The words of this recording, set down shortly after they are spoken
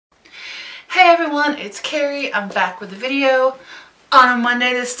everyone, it's Carrie. I'm back with a video on a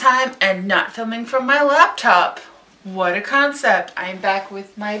Monday this time and not filming from my laptop. What a concept. I'm back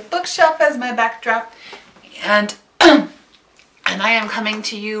with my bookshelf as my backdrop and I am coming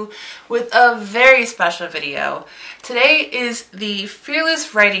to you with a very special video. Today is the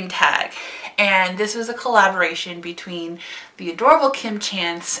Fearless Writing Tag, and this was a collaboration between the adorable Kim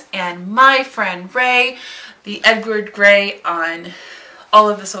Chance and my friend Ray, the Edward Gray on all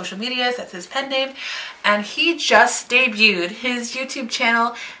of the social medias. That's his pen name, and he just debuted his YouTube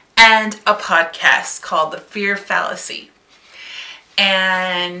channel and a podcast called The Fallacy.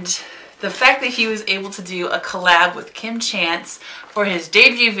 And the fact that he was able to do a collab with Kim Chance for his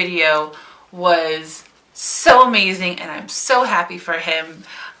debut video was so amazing, and I'm so happy for him.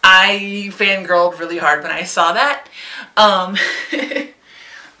 I fangirled really hard when I saw that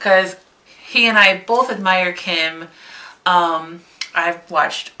because he and I both admire Kim. I've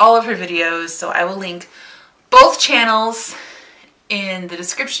watched all of her videos, so I will link both channels in the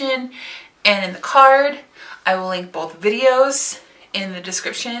description and in the card. I will link both videos in the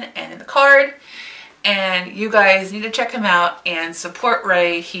description and in the card, and you guys need to check him out and support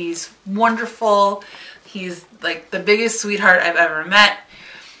Ray. He's wonderful. He's like the biggest sweetheart I've ever met,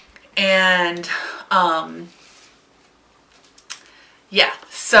 and yeah,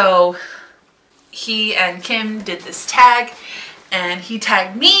 so he and Kim did this tag and he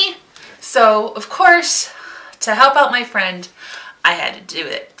tagged me, so of course, to help out my friend, I had to do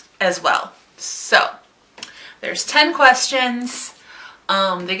it as well. So there's 10 questions.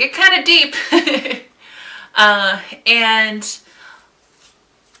 They get kind of deep. And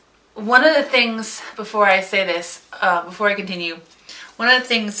one of the things, before I say this, before I continue, one of the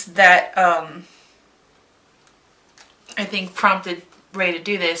things that I think prompted Ray to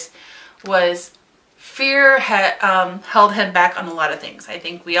do this was fear had held him back on a lot of things. I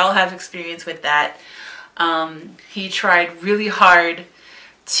think we all have experience with that. He tried really hard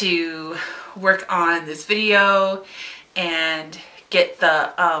to work on this video and get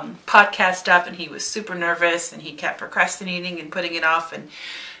the podcast up, and he was super nervous and he kept procrastinating and putting it off, and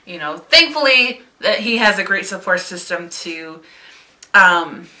you know, thankfully that he has a great support system to get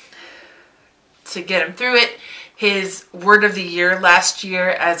him through it. His word of the year last year,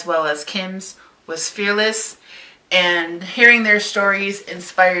 as well as Kim's, was fearless, and hearing their stories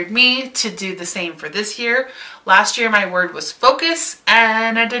inspired me to do the same for this year. Last year my word was focus,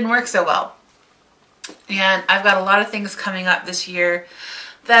 and it didn't work so well. And I've got a lot of things coming up this year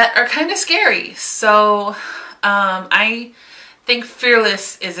that are kind of scary. So I think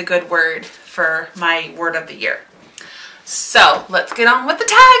fearless is a good word for my word of the year. So let's get on with the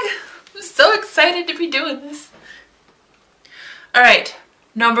tag. I'm so excited to be doing this. All right,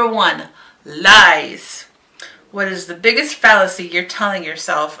 number 1, lies. What is the biggest fallacy you're telling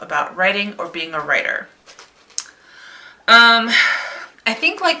yourself about writing or being a writer? I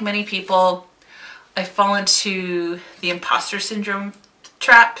think, like many people, I fall into the imposter syndrome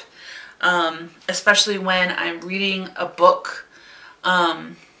trap, especially when I'm reading a book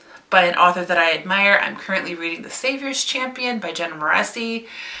by an author that I admire. I'm currently reading The Savior's Champion by Jenna Morassi,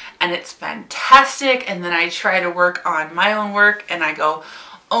 and it's fantastic. And then I try to work on my own work, and I go,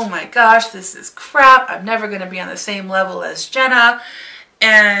 oh my gosh, this is crap. I'm never going to be on the same level as Jenna.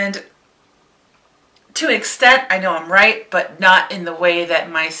 And to an extent, I know I'm right, but not in the way that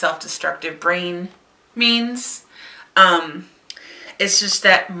my self-destructive brain means. It's just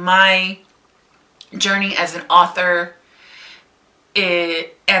that my journey as an author and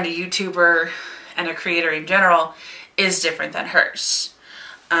a YouTuber and a creator in general is different than hers.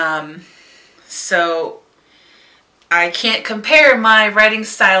 So I can't compare my writing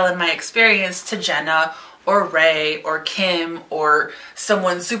style and my experience to Jenna or Ray or Kim or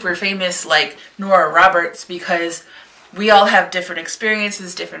someone super famous like Nora Roberts, because we all have different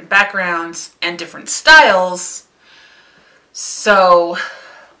experiences, different backgrounds, and different styles. So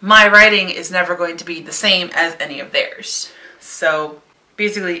my writing is never going to be the same as any of theirs. So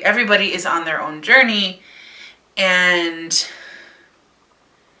basically everybody is on their own journey, and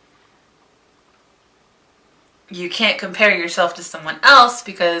you can't compare yourself to someone else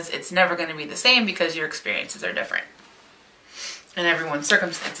because it's never going to be the same, because your experiences are different and everyone's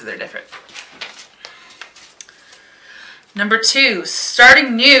circumstances are different. Number 2,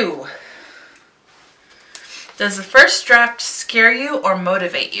 starting new. Does the first draft scare you or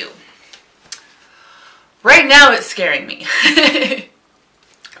motivate you? Right now it's scaring me.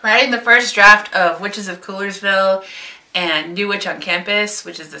 Writing the first draft of Witches of Coolersville and New Witch on Campus,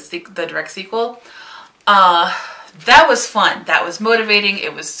 which is the direct sequel, that was fun. That was motivating.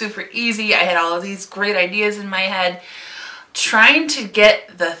 It was super easy. I had all of these great ideas in my head. trying to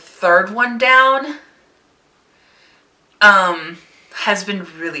get the third one down has been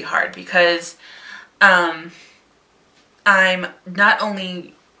really hard because I'm not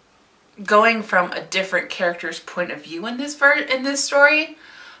only going from a different character's point of view in this story,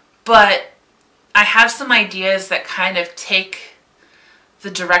 but I have some ideas that kind of take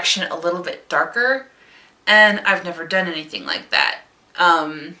the direction a little bit darker, and I've never done anything like that.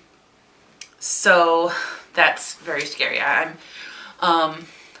 So that's very scary.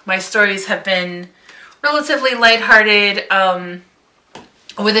 My stories have been relatively lighthearted,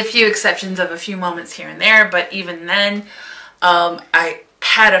 with a few exceptions of a few moments here and there, but even then, I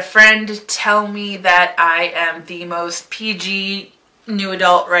had a friend tell me that I am the most PG new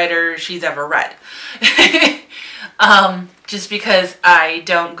adult writer she's ever read. Just because I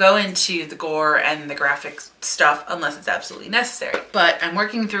don't go into the gore and the graphic stuff unless it's absolutely necessary. But I'm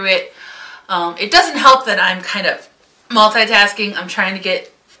working through it. It doesn't help that I'm kind of multitasking. I'm trying to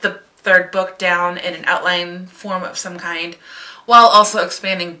get the third book down in an outline form of some kind while also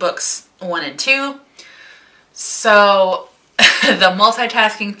expanding books 1 and 2. So the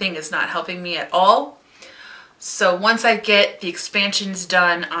multitasking thing is not helping me at all. So once I get the expansions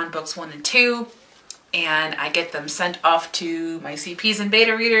done on books 1 and 2 and I get them sent off to my CPs and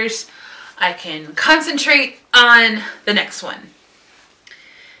beta readers, I can concentrate on the next one.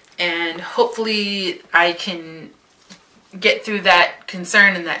 And hopefully I can get through that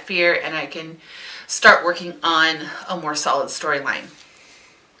concern and that fear, and I can start working on a more solid storyline.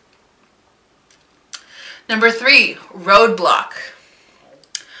 Number 3, roadblock.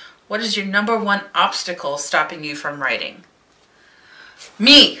 What is your number one obstacle stopping you from writing?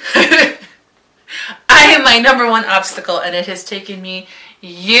 Me! I am my number one obstacle, and it has taken me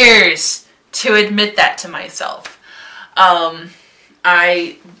years to admit that to myself.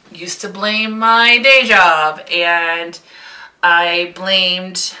 I used to blame my day job, and I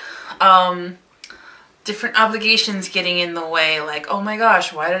blamed different obligations getting in the way, like, oh my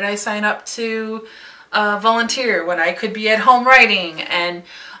gosh, why did I sign up to volunteer when I could be at home writing? And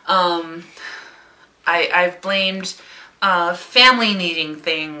I've blamed family needing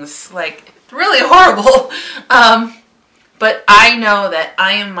things, like really horrible. But I know that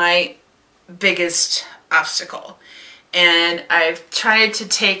I am my biggest obstacle. And I've tried to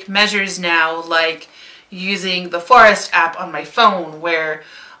take measures now, like using the Forest app on my phone, where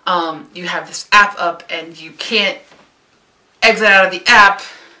you have this app up and you can't exit out of the app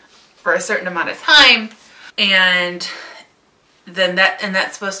for a certain amount of time, and then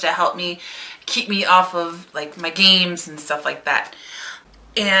that's supposed to help me keep me off of like my games and stuff like that.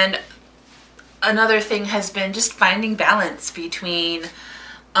 And another thing has been just finding balance between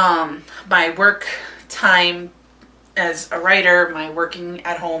my work time as a writer, my working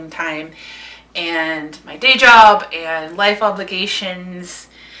at home time, and my day job and life obligations,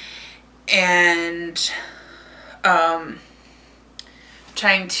 and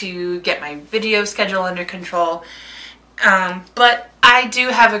trying to get my video schedule under control. But I do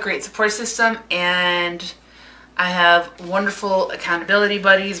have a great support system, and I have wonderful accountability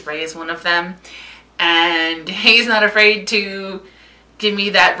buddies. Ray is one of them, and he's not afraid to give me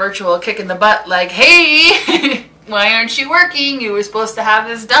that virtual kick in the butt, like, hey, why aren't you working? You were supposed to have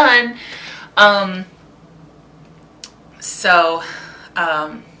this done.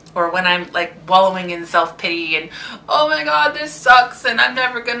 Or when I'm like wallowing in self-pity and, oh my god, this sucks and I'm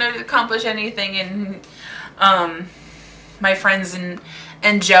never gonna accomplish anything, and my friends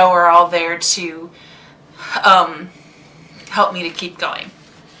and Joe are all there to help me to keep going.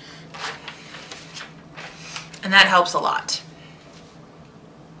 And that helps a lot.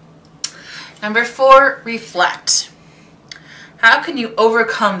 Number 4, reflect. How can you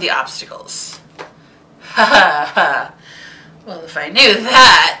overcome the obstacles? Ha ha ha. Well, if I knew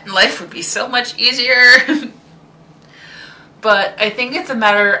that, life would be so much easier. But I think it's a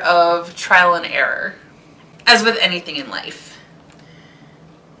matter of trial and error, as with anything in life.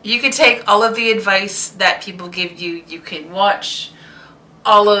 You can take all of the advice that people give you. You can watch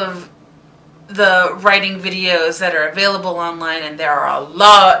all of the writing videos that are available online, and there are a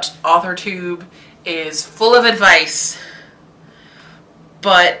lot. AuthorTube is full of advice.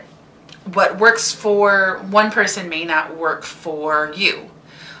 But what works for one person may not work for you.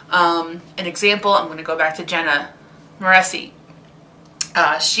 An example, I'm going to go back to Jenna Moresi.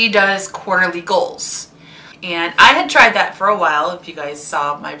 She does quarterly goals. And I had tried that for a while, if you guys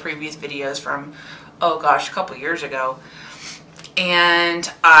saw my previous videos from, oh gosh, a couple years ago.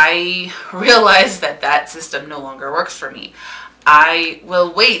 And I realized that that system no longer works for me. I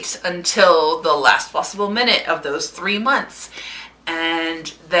will wait until the last possible minute of those 3 months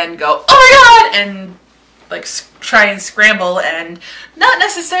and then go, oh my god, and like try and scramble and not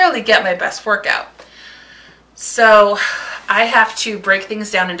necessarily get my best workout. So I have to break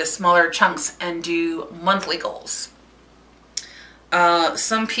things down into smaller chunks and do monthly goals.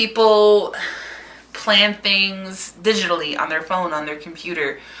 Some people plan things digitally on their phone, on their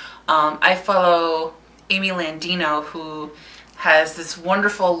computer. I follow Amy Landino, who has this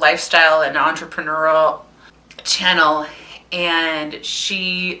wonderful lifestyle and entrepreneurial channel, and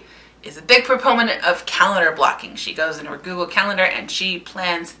she is a big proponent of calendar blocking. She goes into her Google Calendar and she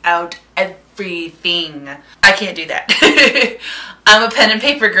plans out everything. I can't do that. I'm a pen and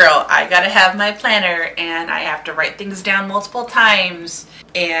paper girl. I gotta have my planner and I have to write things down multiple times,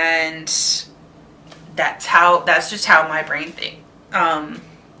 and that's just how my brain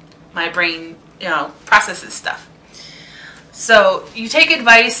processes stuff. So you take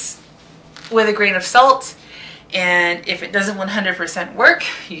advice with a grain of salt, and if it doesn't 100% work,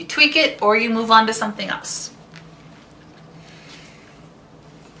 you tweak it or you move on to something else.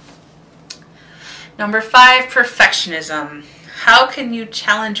 Number 5, perfectionism. How can you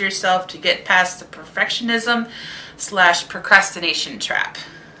challenge yourself to get past the perfectionism/procrastination trap?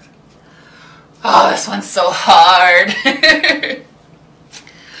 Oh, this one's so hard.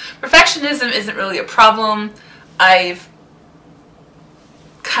 Perfectionism isn't really a problem. I've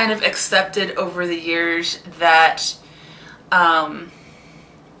kind of accepted over the years that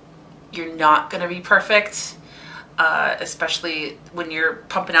you're not going to be perfect, especially when you're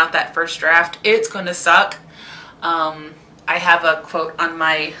pumping out that first draft. It's going to suck. I have a quote on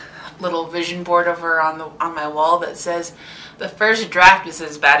my little vision board over on my wall that says, "The first draft is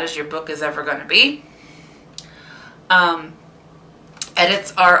as bad as your book is ever going to be."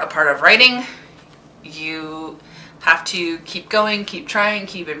 Edits are a part of writing. You have to keep going, keep trying,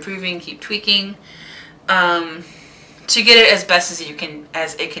 keep improving, keep tweaking, to get it as best as it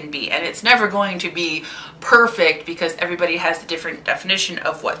can be. And it's never going to be perfect, because everybody has a different definition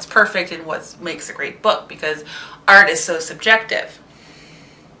of what's perfect and what makes a great book, because art is so subjective.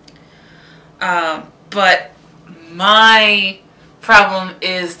 But my problem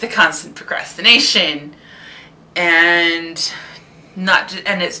is the constant procrastination, and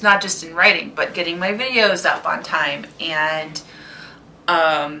it's not just in writing, but getting my videos up on time, and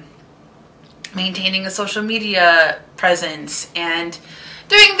maintaining a social media presence, and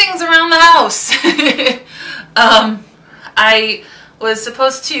doing things around the house. I was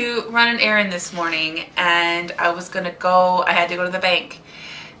supposed to run an errand this morning, and I had to go to the bank,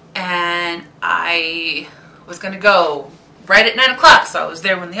 and I was gonna go right at 9 o'clock, so I was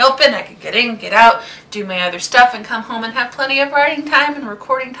there when they opened. I could get in, get out, do my other stuff, and come home and have plenty of writing time and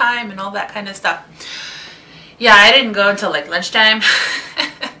recording time and all that kind of stuff. Yeah, I didn't go until like lunchtime.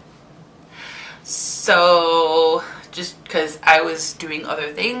 So, just because I was doing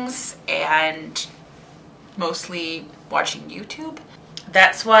other things and mostly watching YouTube.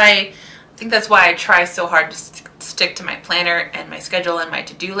 I think that's why I try so hard to stick to my planner and my schedule and my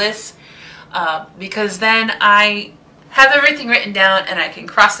to-do list, because then I have everything written down and I can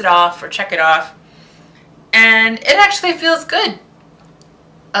cross it off or check it off, and it actually feels good,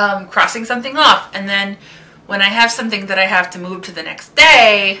 crossing something off. And then when I have something that I have to move to the next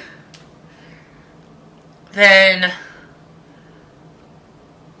day, then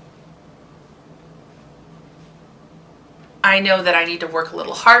I know that I need to work a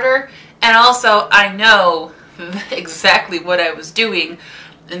little harder, and also I know exactly what I was doing.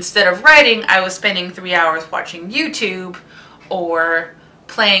 Instead of writing, I was spending 3 hours watching YouTube or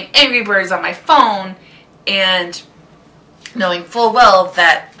playing Angry Birds on my phone, and knowing full well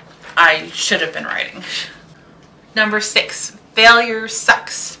that I should have been writing. Number 6, failure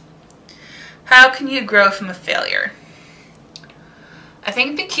sucks. How can you grow from a failure? I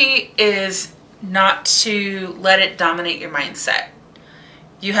think the key is not to let it dominate your mindset.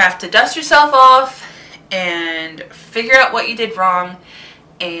 You have to dust yourself off and figure out what you did wrong,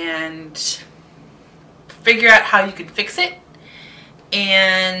 and figure out how you can fix it,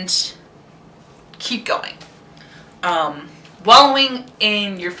 and keep going. Wallowing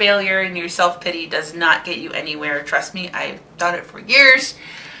in your failure and your self-pity does not get you anywhere. Trust me, I've done it for years,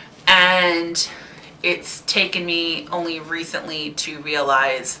 and it's taken me only recently to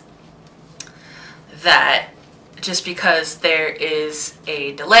realize that just because there is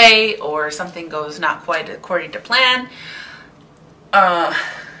a delay or something goes not quite according to plan,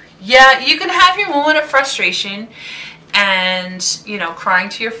 yeah, you can have your moment of frustration and, you know, crying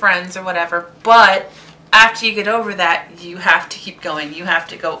to your friends or whatever, but after you get over that, you have to keep going. You have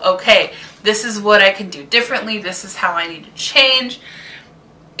to go, okay, this is what I can do differently, this is how I need to change,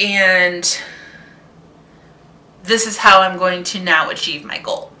 and this is how I'm going to now achieve my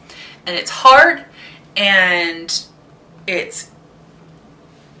goal. And it's hard, and it's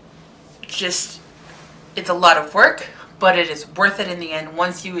a lot of work, but it is worth it in the end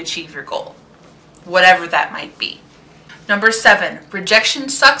once you achieve your goal, whatever that might be. Number 7, rejection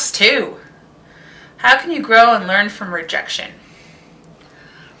sucks too. How can you grow and learn from rejection?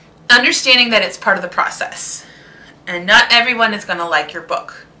 Understanding that it's part of the process, and not everyone is going to like your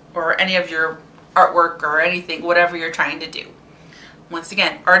book or any of your artwork or anything, whatever you're trying to do. Once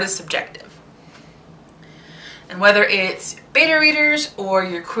again, art is subjective. And whether it's beta readers or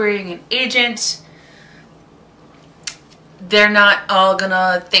you're querying an agent, they're not all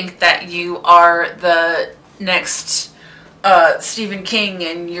gonna think that you are the next Stephen King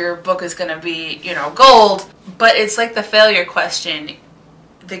and your book is gonna be, you know, gold. But it's like the failure question.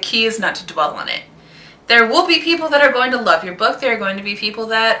 The key is not to dwell on it. There will be people that are going to love your book. There are going to be people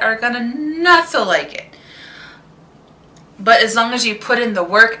that are gonna not so like it. But as long as you put in the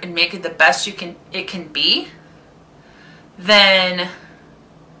work and make it the best it can be, then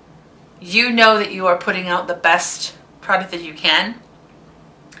you know that you are putting out the best product that you can,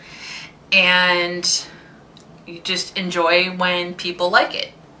 and you just enjoy when people like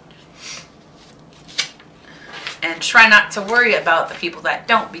it. And try not to worry about the people that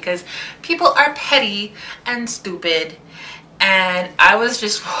don't, because people are petty and stupid. And I was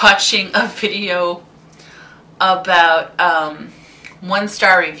just watching a video about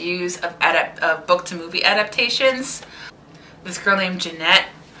 1-star reviews of book to movie adaptations. This girl named Jeanette,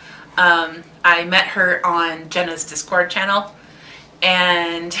 I met her on Jenna's Discord channel,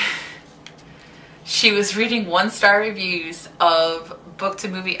 and she was reading 1-star reviews of book to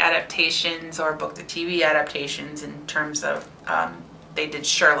movie adaptations or book to TV adaptations in terms of, they did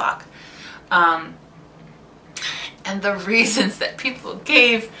Sherlock. And the reasons that people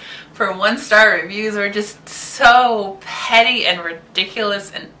gave for 1-star reviews were just so petty and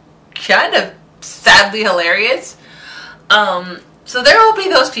ridiculous and kind of sadly hilarious. So there will be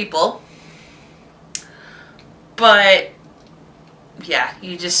those people, but yeah,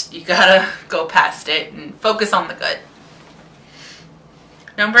 you gotta go past it and focus on the good.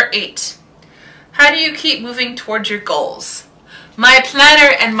 Number 8, how do you keep moving towards your goals? My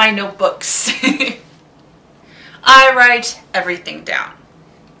planner and my notebooks. I write everything down.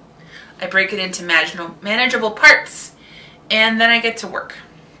 I break it into manageable parts, and then I get to work.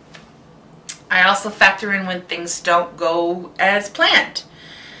 I also factor in when things don't go as planned.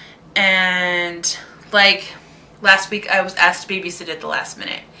 And like last week, I was asked to babysit at the last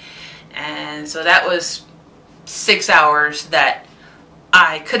minute. And so that was 6 hours that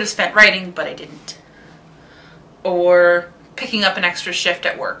I could have spent writing, but I didn't. Or picking up an extra shift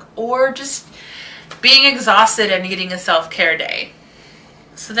at work. Or just being exhausted and needing a self-care day.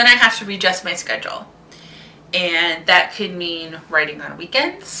 So then I have to readjust my schedule. And that could mean writing on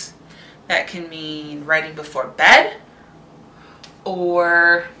weekends. That can mean writing before bed,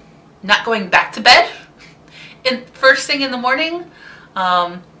 or not going back to bed first thing in the morning,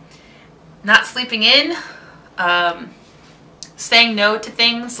 not sleeping in, saying no to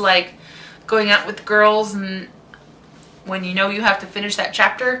things like going out with girls and when you know you have to finish that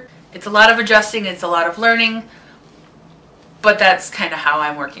chapter. It's a lot of adjusting, it's a lot of learning, but that's kind of how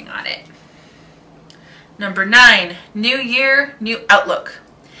I'm working on it. Number 9, new year, new outlook.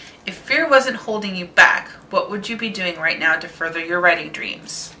 If fear wasn't holding you back, what would you be doing right now to further your writing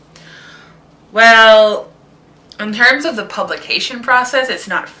dreams? Well, in terms of the publication process, it's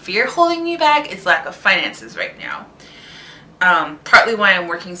not fear holding me back, it's lack of finances right now. Partly why I'm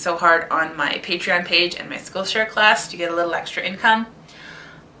working so hard on my Patreon page and my Skillshare class to get a little extra income.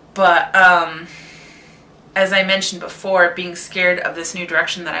 But as I mentioned before, being scared of this new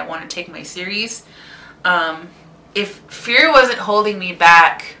direction that I want to take my series, if fear wasn't holding me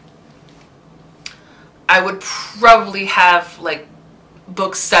back, I would probably have like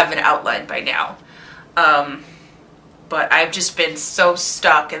book 7 outlined by now. But I've just been so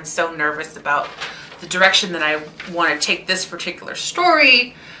stuck and so nervous about the direction that I want to take this particular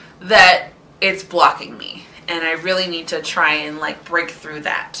story that it's blocking me. And I really need to try and like break through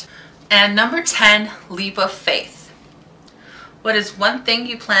that. And number 10, leap of faith. What is one thing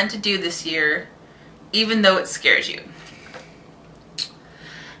you plan to do this year, even though it scares you?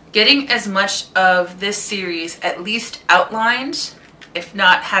 Getting as much of this series at least outlined, if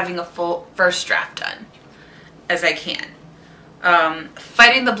not having a full first draft done, as I can.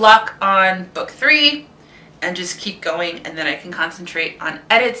 Fighting the block on book 3 and just keep going, and then I can concentrate on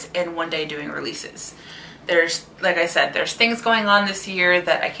edits and one day doing releases. There's, like I said, there's things going on this year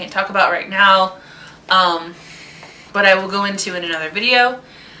that I can't talk about right now, but I will go into in another video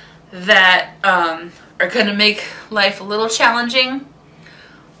that are going to make life a little challenging.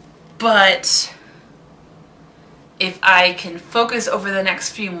 But if I can focus over the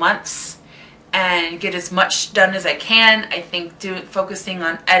next few months and get as much done as I can, I think focusing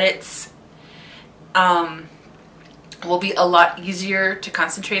on edits will be a lot easier to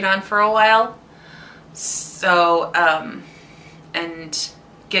concentrate on for a while. So, and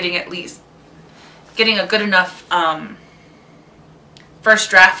getting a good enough first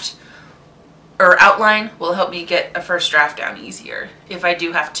draft or outline will help me get a first draft down easier if I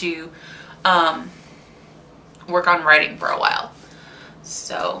do have to work on writing for a while.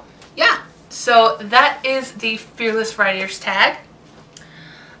 So yeah, so that is the Fearless Writers tag.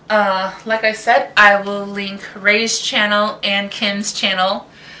 Like I said, I will link Ray's channel and Kim's channel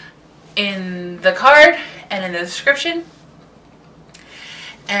in the card and in the description.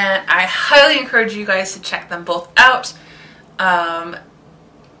 And I highly encourage you guys to check them both out.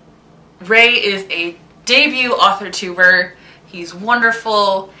 Ray is a debut AuthorTuber. He's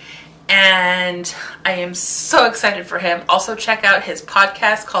wonderful, and I am so excited for him. Also check out his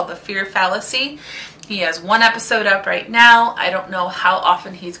podcast called The Fear Fallacy. He has one episode up right now. I don't know how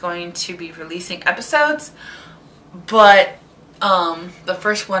often he's going to be releasing episodes, but the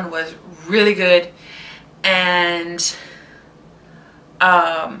first one was really good, and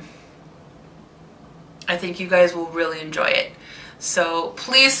I think you guys will really enjoy it. So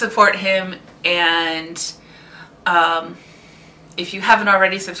please support him, and if you haven't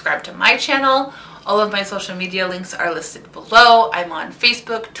already, subscribed to my channel. All of my social media links are listed below. I'm on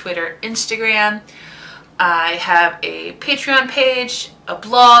Facebook, Twitter, Instagram. I have a Patreon page, a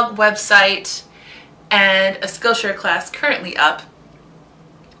blog, website, and a Skillshare class currently up.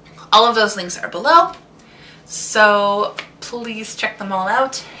 All of those links are below. So please check them all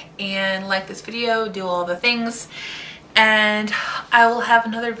out and like this video, do all the things, and I will have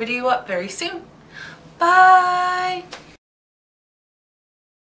another video up very soon. Bye!